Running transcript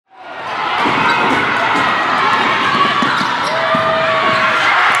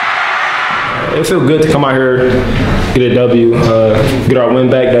it feels good to come out here, get a W, get our win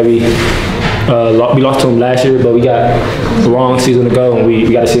back that we lost to them last year, but we got a long season to go, and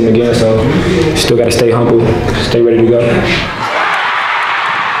we got to see them again. So still got to stay humble, stay ready to go.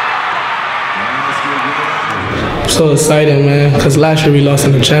 So exciting, man, because last year we lost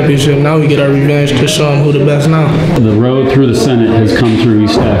in the championship. Now we get our revenge to show them who the best now. The road through the Senate has come through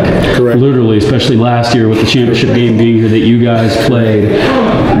East Tech. Correct. Literally, especially last year with the championship game being here that you guys played.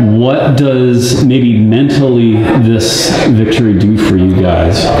 What does maybe mentally this victory do for you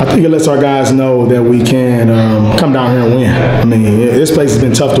guys? I think it lets our guys know that we can come down here and win. I mean, this place has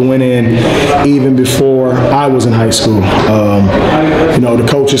been tough to win in even before I was in high school. You know, the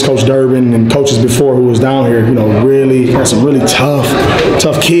coaches, Coach Durbin and coaches before who was down here, you know, really had some really tough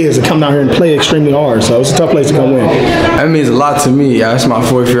kids that come down here and play extremely hard. So it's a tough place to come win. That means a lot to me. That's my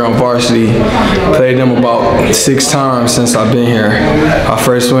 4th year on varsity. Played them about 6 times since I've been here. Our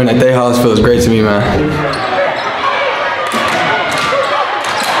first win at their house feels great to me, man.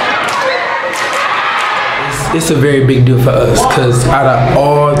 It's a very big deal for us because out of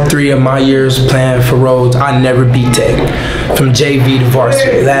all 3 of my years playing for Rhodes, I never beat Tech. From JV to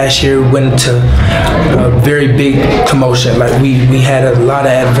varsity. Last year we went to a very big commotion. Like we had a lot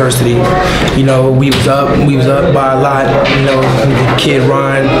of adversity. You know, we was up by a lot. You know, the kid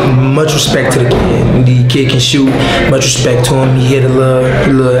Ryan, much respect to the kid. The kid can shoot, much respect to him. He hit a little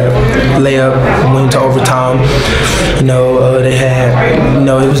layup, went to overtime. You know, they had, you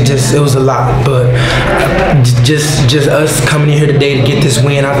know, it was a lot, but just us coming in here today to get this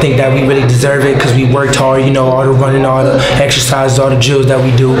win, I think that we really deserve it because we worked hard, you know, all the running, all the exercises, all the drills that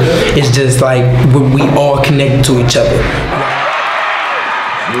we do. It's just like we all connect to each other.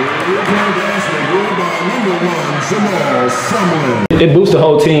 It boosts the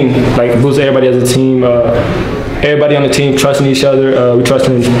whole team, like boosts everybody as a team. Everybody on the team trusting each other. We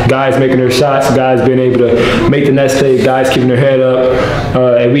trusting guys making their shots, guys being able to make the next play, guys keeping their head up.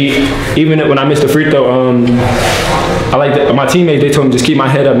 And even when I missed the free throw, I like that. My teammates, they told me just keep my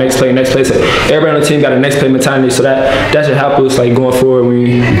head up, next play, next play. So everybody on the team got a next play mentality, so that should help us like going forward when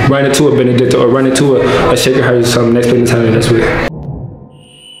we run into a Benedict or run into a Shaker Hurts or something. Next play mentality, that's what.